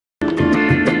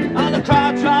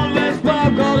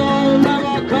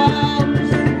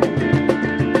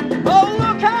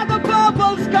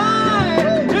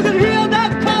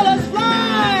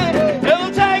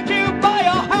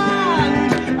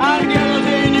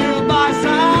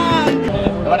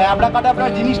Abracadabra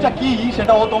জিনিসটা কি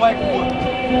সেটা ও তোমায় একটু বলবে।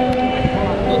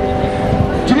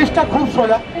 জিনিসটা খুব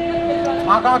সোজা,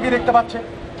 আঁকা আঁকি দেখতে পাচ্ছে,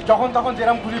 যখন তখন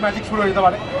যেরকম খুশি ম্যাজিক শুরু হয়ে যেতে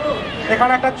পারে।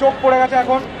 এখানে একটা চোখ পড়ে গেছে,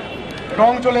 এখন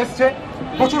রং চলে এসছে।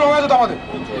 প্রচুর রং আছে তো আমাদের?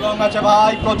 প্রচুর রং আছে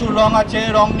ভাই, প্রচুর রং আছে,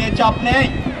 রং নিয়ে চাপ নেই।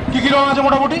 কি কি রং আছে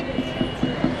মোটামুটি?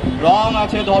 রং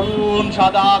আছে ধরুন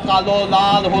সাদা, কালো,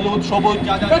 লাল, হলুদ, সবুজ,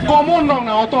 কমন রং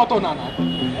না, অত অত না,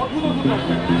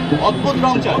 অদ্ভুত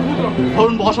রং চাই।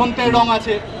 ধরুন বসন্তের রং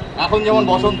আছে, এখন যেমন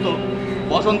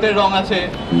বসন্তের রং আছে,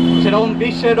 সেরকম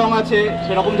গ্রীষ্মের রং আছে,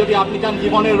 সেরকম যদি আপনি চান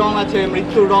জীবনের রং আছে,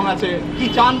 মৃত্যুর রং আছে। কি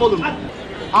চান বলুন?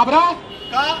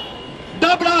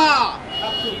 আব্রাকাডাব্রা।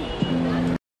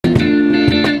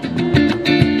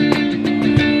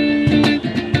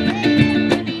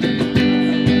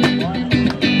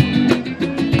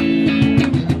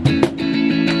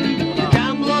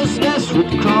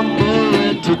 Would crumble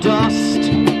into dust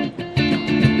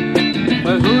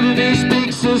when Houdini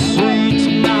speaks his sweet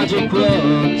magic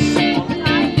words.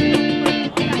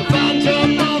 The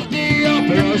phantom of the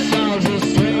opera sounds a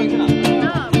string,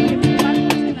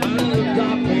 and the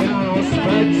dark piano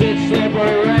spreads its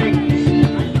slippery rings.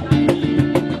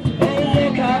 Oh,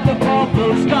 look at the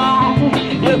purple sky,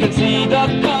 you can see the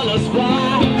colors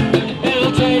fly.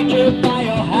 It'll take you by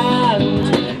your hand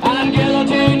and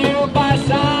guillotine you by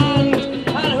sand.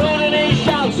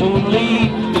 Soon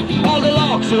leave all the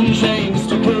locks and chains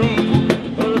to keep.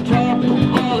 He'll top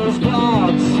all his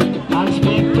gods and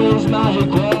speak those magic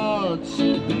words.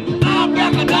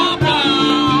 Abracadabra,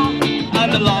 and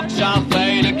the locks shall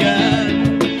fade again.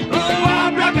 Oh,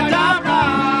 abracadabra,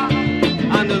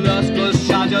 and the lusters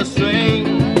shall just swing.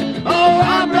 Oh,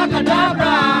 abracadabra.